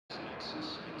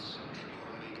Nexus and Sentry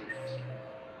Omega Master.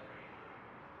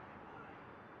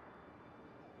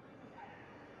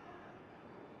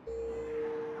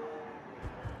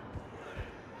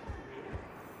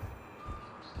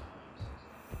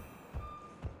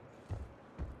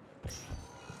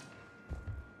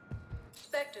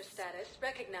 Spectre status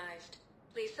recognized.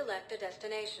 Please select a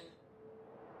destination.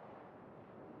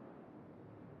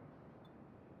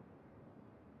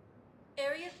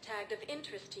 Areas tagged of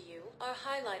interest to you are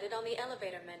highlighted on the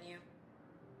elevator menu.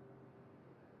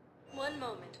 One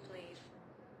moment, please.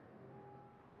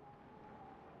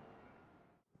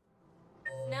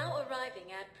 Now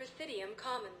arriving at Presidium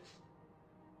Commons.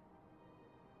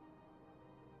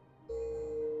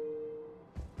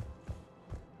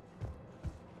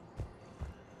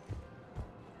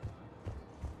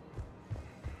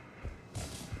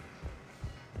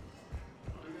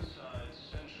 Putting aside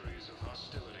centuries of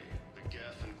hostility, the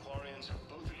Geth and Quarians have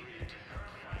both agreed to help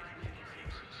fight Reaper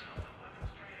forces.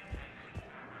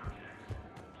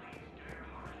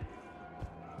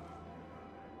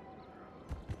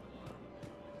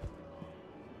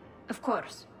 Of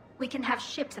course. We can have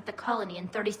ships at the colony in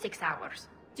 36 hours.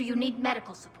 Do you need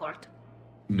medical support?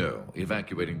 No,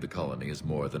 evacuating the colony is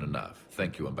more than enough.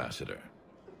 Thank you, Ambassador.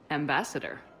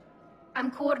 Ambassador? I'm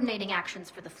coordinating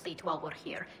actions for the fleet while we're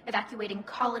here. Evacuating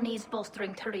colonies,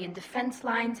 bolstering Turian defense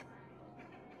lines.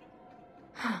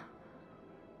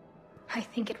 I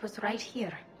think it was right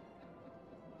here.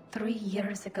 3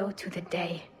 years ago to the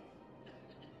day.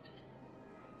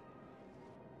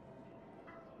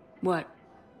 What?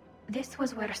 This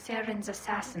was where Saren's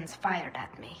assassins fired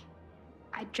at me.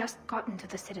 I'd just gotten to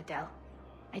the Citadel.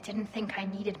 I didn't think I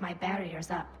needed my barriers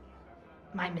up.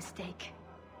 My mistake.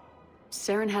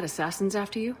 Saren had assassins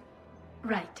after you?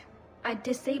 Right. I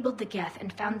disabled the Geth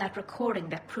and found that recording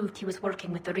that proved he was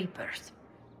working with the Reapers.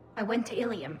 I went to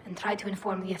Ilium and tried to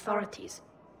inform the authorities,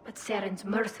 but Saren's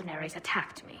mercenaries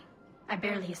attacked me. I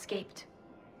barely escaped.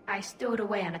 I stowed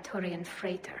away on a Turian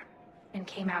freighter and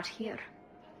came out here.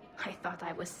 I thought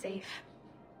I was safe.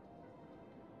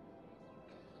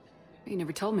 You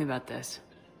never told me about this.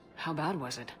 How bad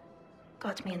was it?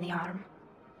 Got me in the arm.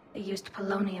 They used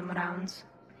polonium rounds.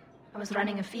 I was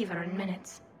running a fever in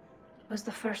minutes. It was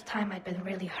the first time I'd been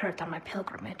really hurt on my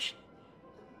pilgrimage.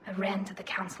 I ran to the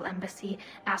Council Embassy,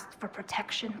 asked for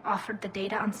protection, offered the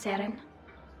data on Saren.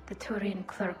 The Turian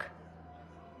clerk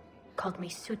called me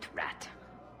Soot Rat.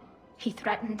 He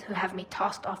threatened to have me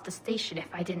tossed off the station if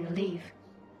I didn't leave.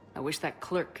 I wish that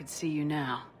clerk could see you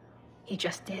now. He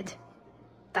just did.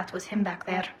 That was him back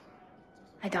there.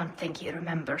 I don't think he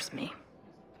remembers me.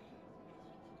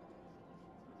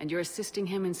 And you're assisting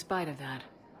him in spite of that.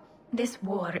 This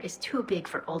war is too big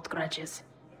for old grudges.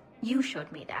 You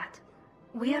showed me that.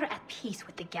 We're at peace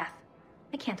with the Geth.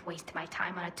 I can't waste my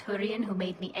time on a Turian who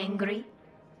made me angry.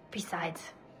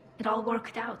 Besides, it all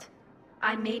worked out.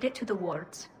 I made it to the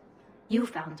wards. You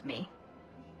found me.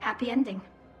 Happy ending.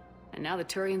 And now the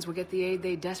Turians will get the aid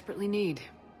they desperately need.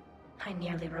 I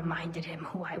nearly reminded him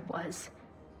who I was.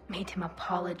 Made him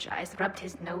apologize, rubbed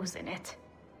his nose in it.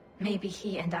 Maybe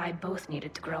he and I both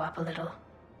needed to grow up a little.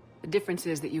 The difference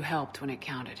is that you helped when it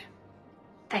counted.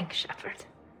 Thanks, Shepard.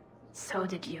 So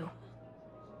did you.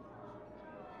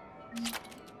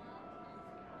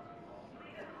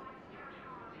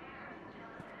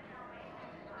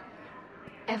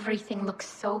 Everything looks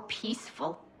so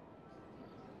peaceful.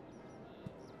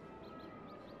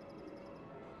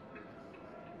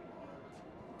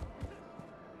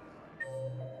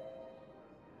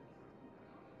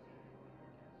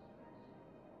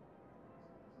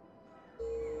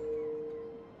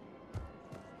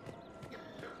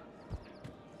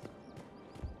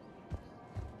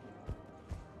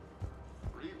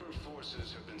 Reaper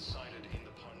forces have been sighted in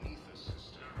the Parnitha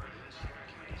system.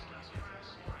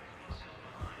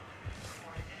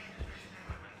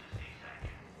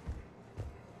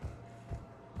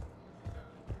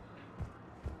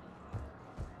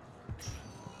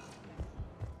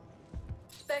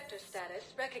 Spectre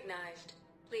status recognized.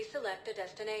 Please select a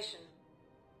destination.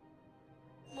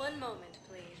 One moment,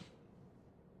 please.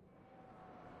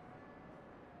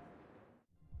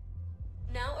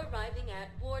 Now arriving at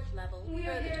wards level. We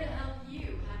are here to help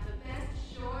you have the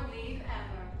best shore leave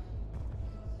ever.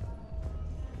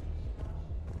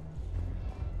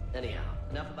 Anyhow,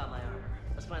 enough about my armor.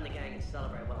 Let's find the gang and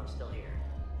celebrate while I'm still here.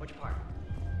 Which part?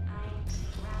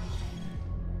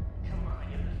 Come on,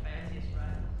 you're the fanciest, right?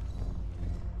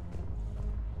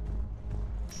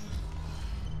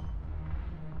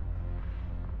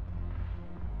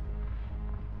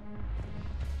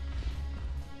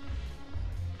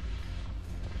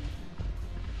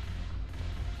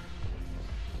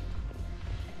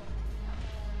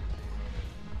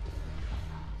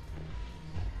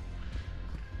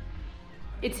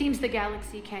 It seems the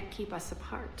galaxy can't keep us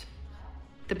apart.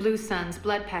 The Blue Suns,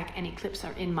 Bloodpack, and Eclipse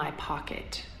are in my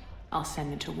pocket. I'll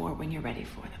send them to war when you're ready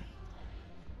for them.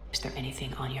 Is there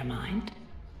anything on your mind?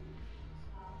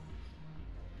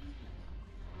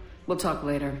 We'll talk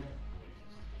later.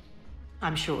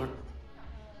 I'm sure.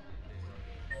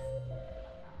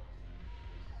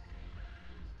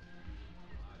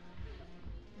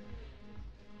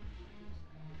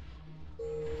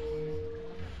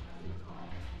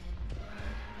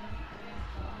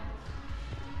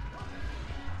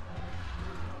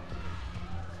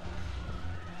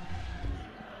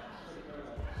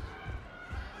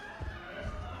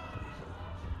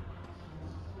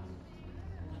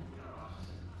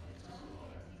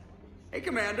 Hey,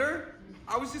 Commander.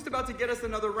 I was just about to get us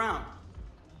another round.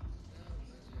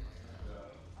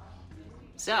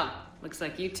 So, looks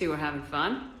like you two are having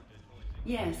fun.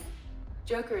 Yes.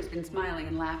 Joker has been smiling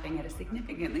and laughing at a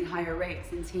significantly higher rate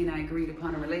since he and I agreed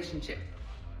upon a relationship.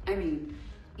 I mean,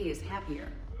 he is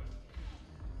happier.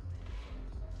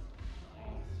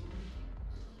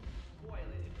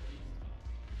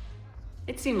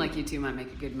 It seemed like you two might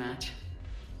make a good match.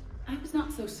 I was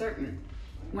not so certain.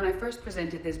 When I first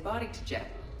presented this body to Jeff,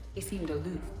 he seemed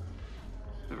aloof.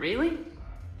 Really?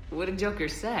 What did Joker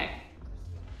say?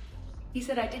 He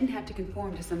said I didn't have to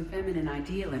conform to some feminine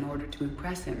ideal in order to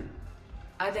impress him.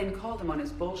 I then called him on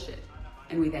his bullshit,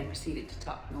 and we then proceeded to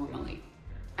talk normally.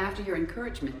 After your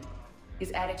encouragement,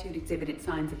 his attitude exhibited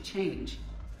signs of change.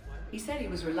 He said he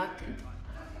was reluctant,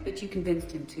 but you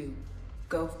convinced him to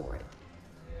go for it.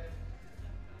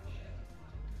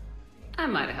 I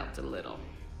might have helped a little.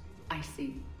 I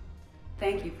see.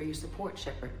 Thank you for your support,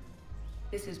 Shepard.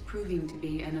 This is proving to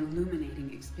be an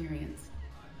illuminating experience.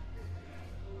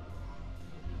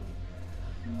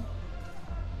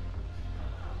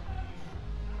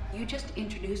 You just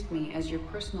introduced me as your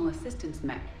personal assistance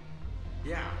mech.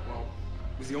 Yeah, well,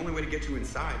 it was the only way to get you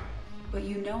inside. But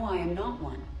you know I am not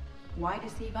one. Why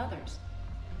deceive others?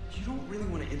 You don't really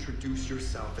want to introduce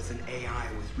yourself as an AI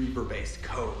with Reaper-based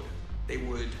code. They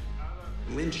would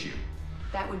lynch you.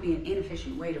 That would be an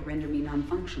inefficient way to render me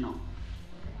non-functional.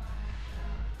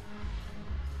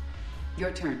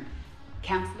 Your turn.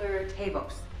 Counselor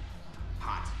Tavos.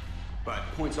 Hot, but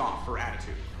points off for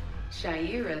attitude.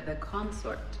 Shaira the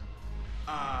consort.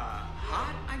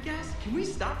 Hot, I guess? Can we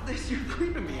stop this? You're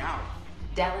creeping me out.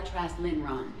 Dalatras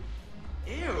Linron.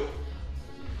 Ew.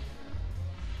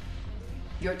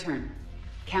 Your turn.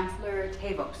 Counselor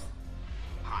Tavos.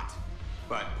 Hot,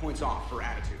 but points off for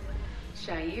attitude.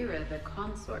 Shaira the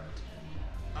consort.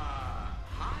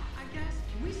 Hot, I guess?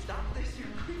 Can we stop this? You're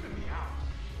creeping me out.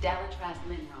 Dalatras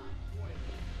Linron.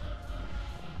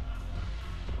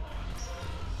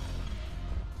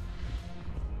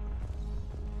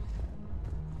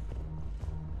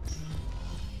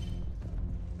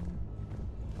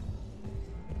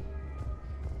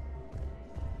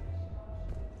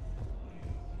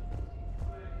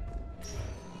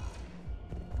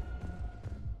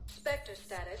 Spectre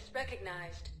status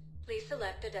recognized. Please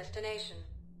select a destination.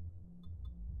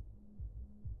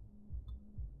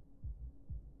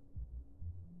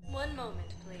 One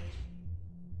moment, please.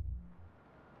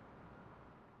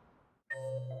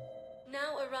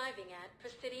 Now arriving at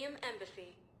Presidium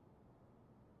Embassy.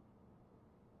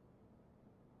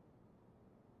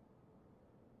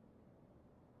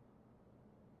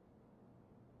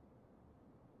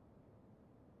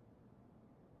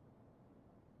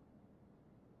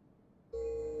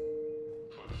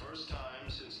 For the first time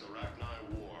since the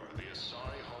Rachni War, the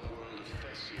Asari homeworld of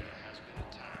Thessia has been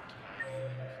attacked by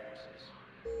enemy forces.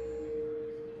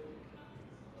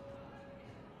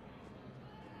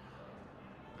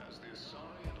 As the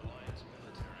Asari and Alliance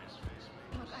militaries face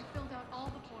major... Look, I filled out all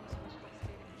the forms you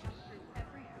requested and checked through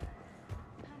everything.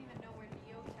 I don't even know where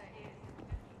Nyota is.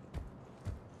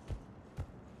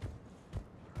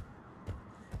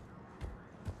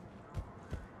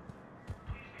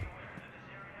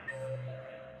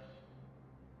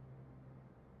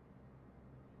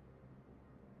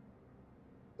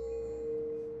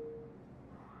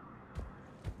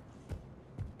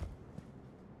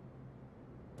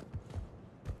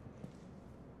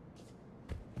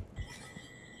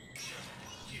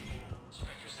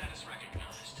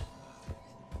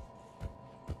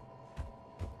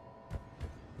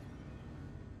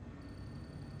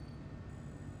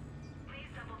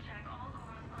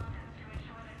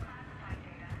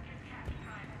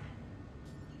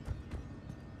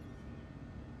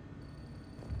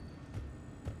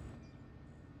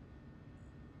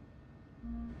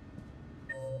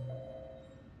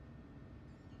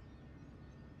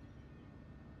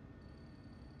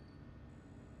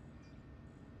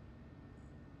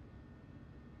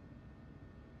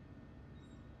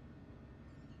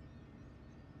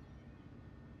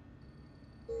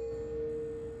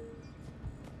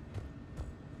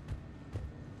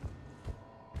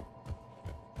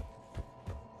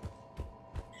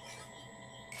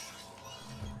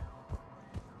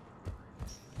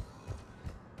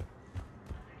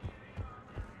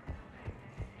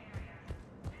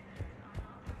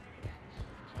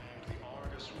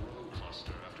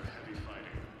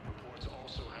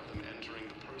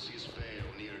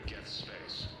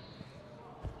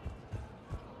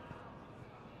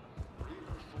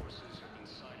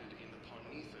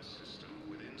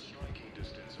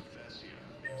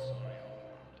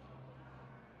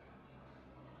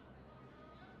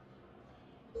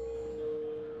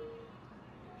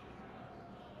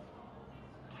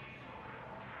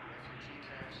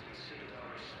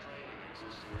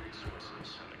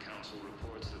 resources, and the Council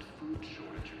reports that food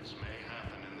shortages may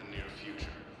happen in the near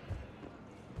future.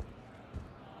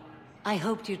 I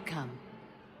hoped you'd come.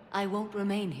 I won't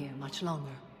remain here much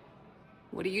longer.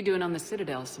 What are you doing on the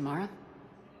Citadel, Samara?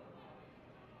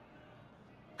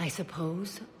 I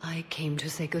suppose I came to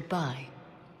say goodbye.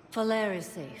 Falere is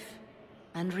safe,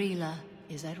 and Rila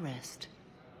is at rest.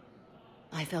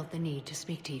 I felt the need to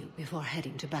speak to you before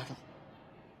heading to battle.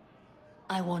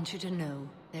 I want you to know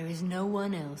there is no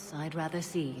one else I'd rather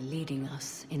see leading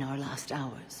us in our last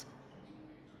hours.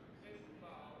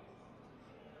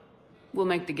 We'll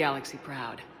make the galaxy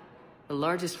proud. The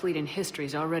largest fleet in history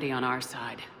is already on our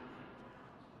side.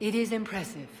 It is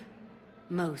impressive.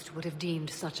 Most would have deemed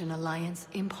such an alliance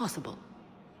impossible.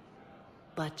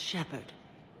 But Shepard,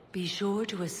 be sure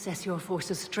to assess your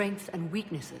force's strengths and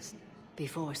weaknesses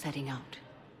before setting out.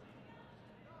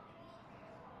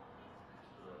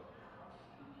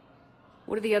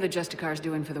 What are the other Justicars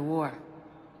doing for the war?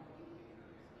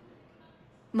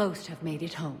 Most have made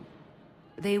it home.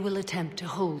 They will attempt to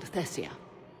hold Thessia.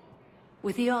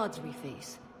 With the odds we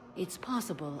face, it's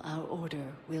possible our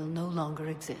order will no longer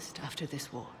exist after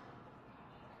this war.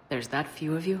 There's that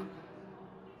few of you?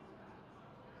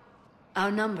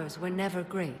 Our numbers were never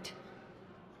great.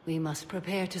 We must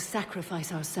prepare to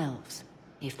sacrifice ourselves,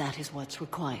 if that is what's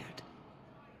required.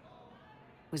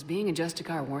 Was being a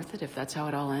Justicar worth it if that's how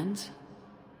it all ends?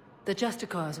 The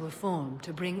Justicars were formed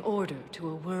to bring order to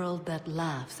a world that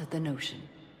laughs at the notion.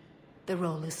 The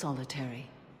role is solitary.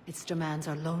 Its demands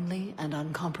are lonely and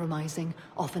uncompromising,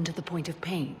 often to the point of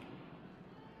pain.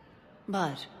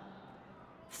 But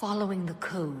following the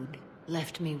code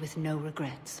left me with no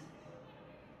regrets.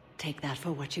 Take that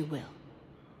for what you will.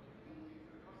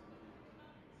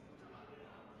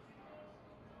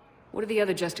 What are the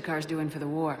other Justicars doing for the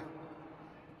war?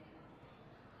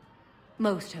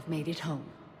 Most have made it home.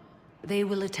 They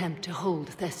will attempt to hold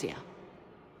Thessia.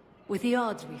 With the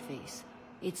odds we face,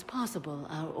 it's possible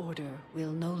our order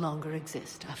will no longer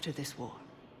exist after this war.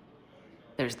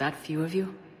 There's that few of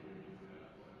you?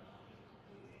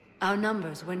 Our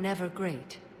numbers were never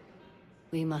great.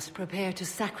 We must prepare to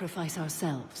sacrifice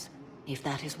ourselves, if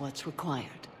that is what's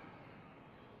required.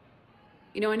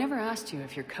 You know, I never asked you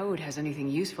if your code has anything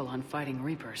useful on fighting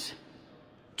Reapers.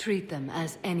 Treat them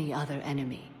as any other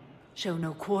enemy. Show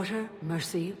no quarter,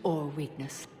 mercy, or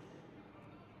weakness.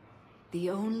 The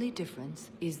only difference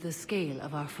is the scale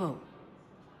of our foe.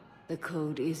 The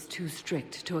code is too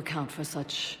strict to account for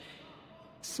such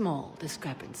small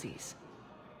discrepancies.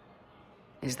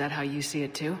 Is that how you see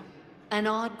it too? An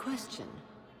odd question,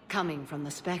 coming from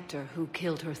the Spectre who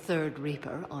killed her third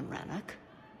Reaper on Rannoch.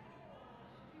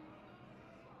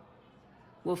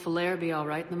 Will Falere be all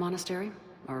right in the monastery?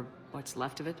 Or what's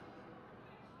left of it?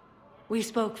 We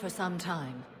spoke for some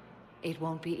time. It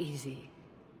won't be easy.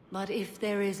 But if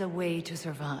there is a way to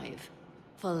survive,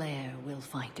 Falere will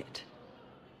find it.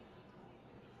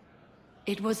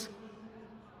 It was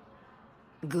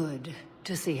good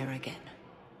to see her again.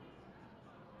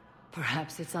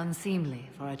 Perhaps it's unseemly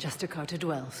for a Justicar to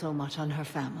dwell so much on her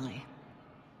family.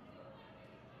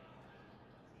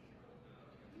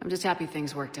 I'm just happy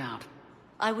things worked out.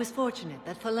 I was fortunate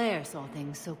that Falere saw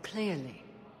things so clearly.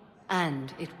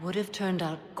 And it would have turned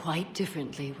out quite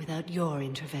differently without your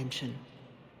intervention.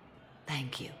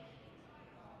 Thank you.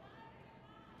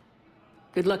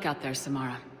 Good luck out there,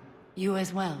 Samara. You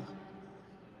as well.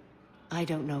 I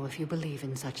don't know if you believe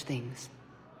in such things,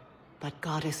 but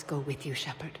Goddess go with you,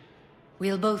 Shepard.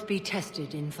 We'll both be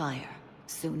tested in fire,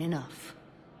 soon enough.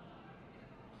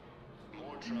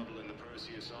 More trouble in the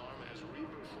Perseus arm as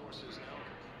Reaper forces now.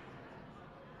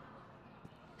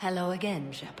 Hello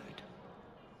again, Shepard.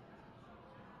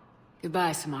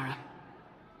 Goodbye, Samara.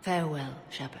 Farewell,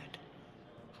 Shepard.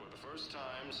 For the first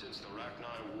time since the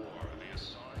Rachni War, the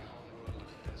Asari homeworld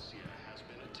of Thessia has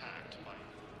been attacked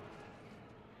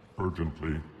by...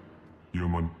 Urgently.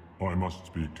 Human, I must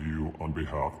speak to you on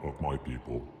behalf of my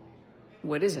people.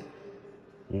 What is it?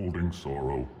 Holding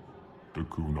sorrow.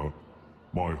 Dekuuna,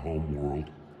 my home world.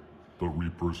 The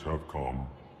Reapers have come.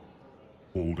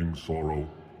 Holding sorrow.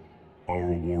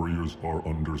 Our warriors are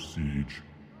under siege,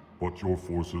 but your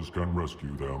forces can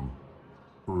rescue them.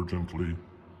 Urgently,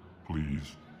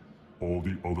 please. All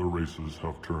the other races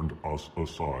have turned us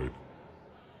aside.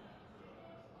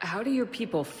 How do your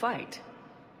people fight?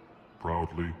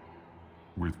 Proudly,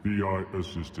 with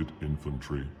VI-assisted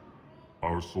infantry.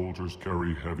 Our soldiers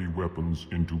carry heavy weapons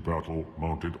into battle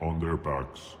mounted on their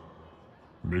backs.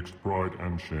 Mixed pride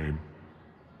and shame,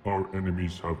 our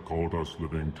enemies have called us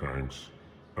living tanks,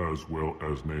 as well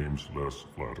as names less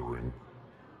flattering.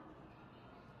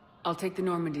 I'll take the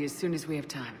Normandy as soon as we have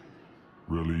time.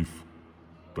 Relief.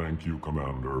 Thank you,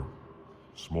 Commander.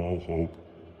 Small hope.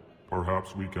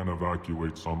 Perhaps we can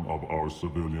evacuate some of our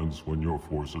civilians when your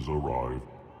forces arrive.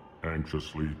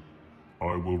 Anxiously,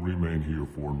 I will remain here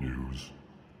for news.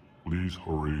 Please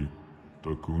hurry.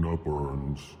 Dekuuna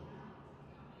burns.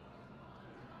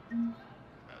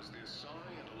 As the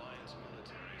Asari and Alliance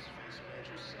militaries face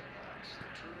major setbacks, the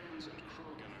Turians and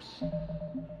Krogan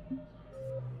are...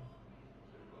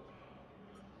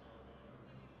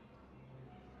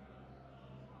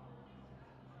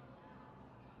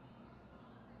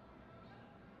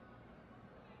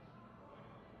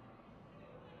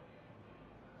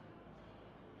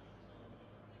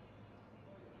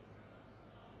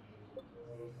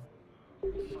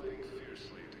 fighting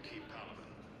fiercely to keep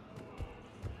Paladin.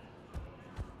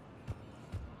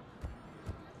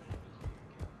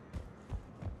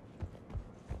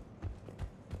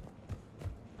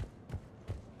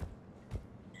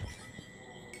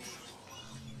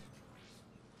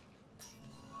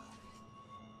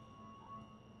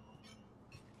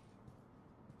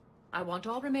 I want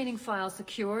all remaining files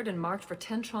secured and marked for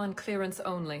Tentron clearance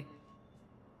only.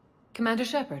 Commander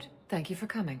Shepard, thank you for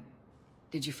coming.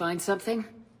 Did you find something?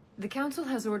 The Council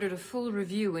has ordered a full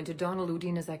review into Donald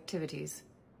Udina's activities.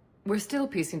 We're still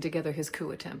piecing together his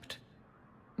coup attempt.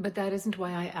 But that isn't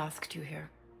why I asked you here.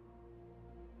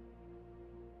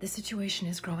 The situation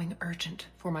is growing urgent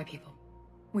for my people.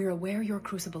 We're aware your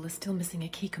crucible is still missing a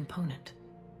key component.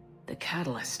 The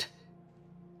catalyst.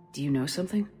 Do you know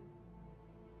something?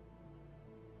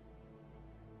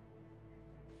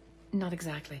 Not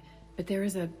exactly, but there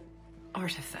is an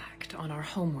artifact on our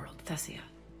homeworld, Thessia,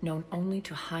 known only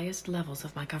to highest levels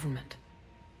of my government.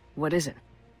 What is it?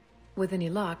 With any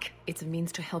luck, it's a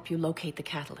means to help you locate the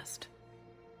catalyst.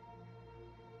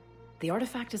 The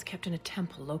artifact is kept in a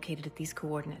temple located at these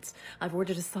coordinates. I've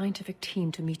ordered a scientific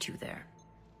team to meet you there.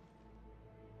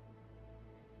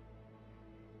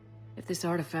 If this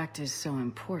artifact is so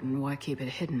important, why keep it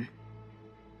hidden?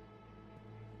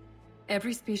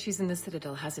 Every species in the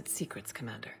Citadel has its secrets,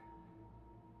 Commander.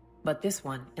 But this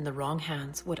one, in the wrong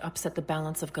hands, would upset the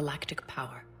balance of galactic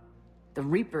power. The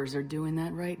Reapers are doing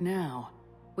that right now.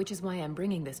 Which is why I'm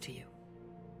bringing this to you.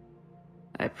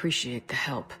 I appreciate the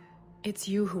help. It's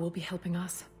you who will be helping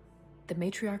us. The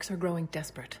matriarchs are growing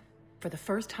desperate. For the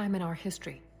first time in our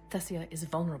history, Thessia is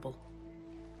vulnerable.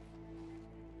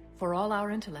 For all our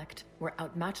intellect, we're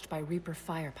outmatched by Reaper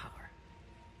firepower.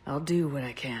 I'll do what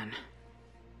I can.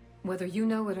 Whether you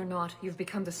know it or not, you've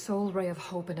become the sole ray of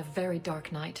hope in a very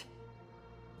dark night.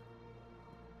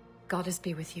 Goddess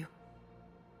be with you.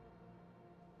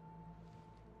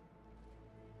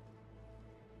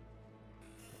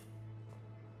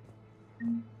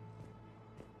 Please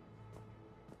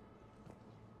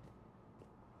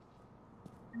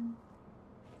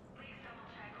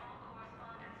double-check all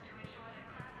correspondence to ensure that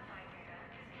classified data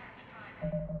is kept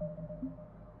private.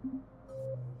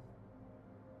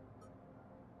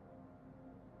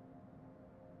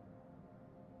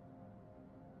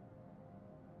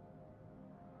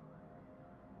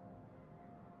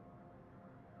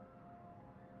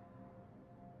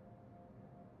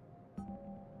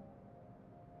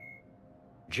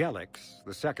 Jelix,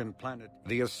 the second planet,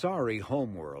 the Asari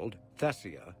homeworld,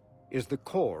 Thessia, is the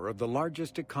core of the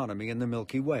largest economy in the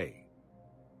Milky Way.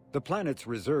 The planet's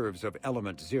reserves of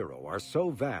Element Zero are so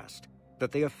vast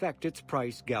that they affect its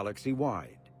price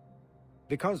galaxy-wide.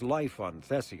 Because life on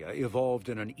Thessia evolved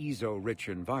in an ezo-rich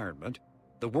environment,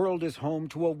 the world is home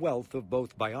to a wealth of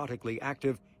both biotically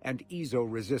active and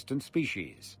ezo-resistant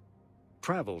species.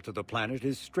 Travel to the planet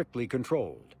is strictly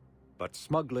controlled, but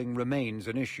smuggling remains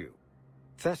an issue.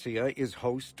 Thessia is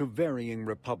host to varying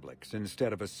republics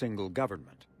instead of a single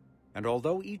government, and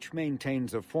although each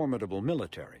maintains a formidable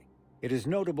military, it is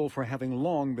notable for having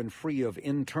long been free of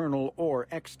internal or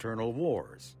external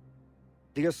wars.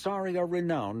 The Asari are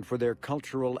renowned for their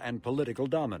cultural and political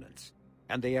dominance,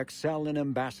 and they excel in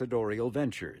ambassadorial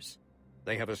ventures.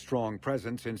 They have a strong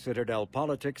presence in Citadel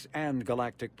politics and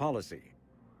galactic policy.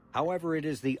 However, it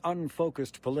is the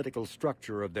unfocused political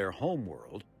structure of their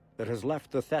homeworld that has left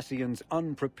the Thessians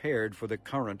unprepared for the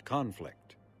current conflict.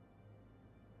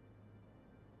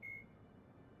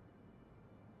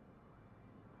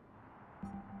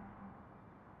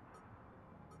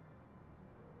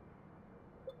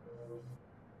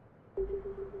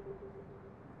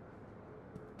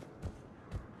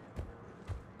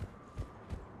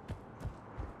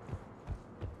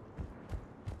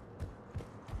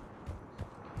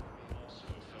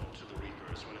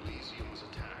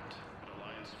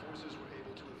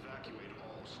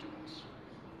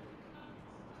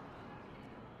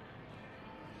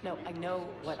 No, I know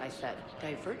what I said.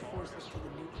 Divert forces to the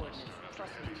new coordinates.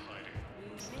 Trust me.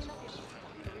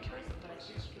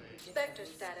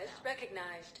 Vector status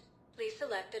recognized. Please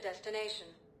select a destination.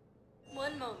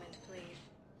 One moment, please.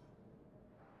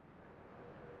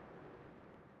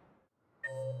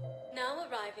 Now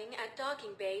arriving at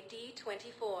Docking Bay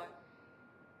D-24.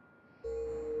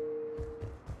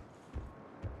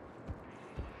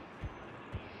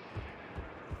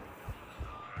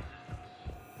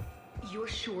 You're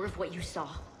sure of what you saw?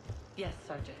 Yes,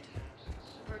 Sergeant.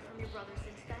 Heard from your brother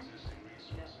since then?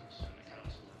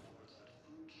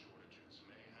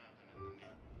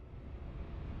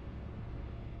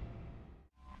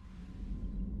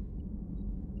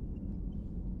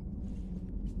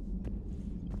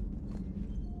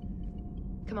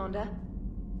 Commander,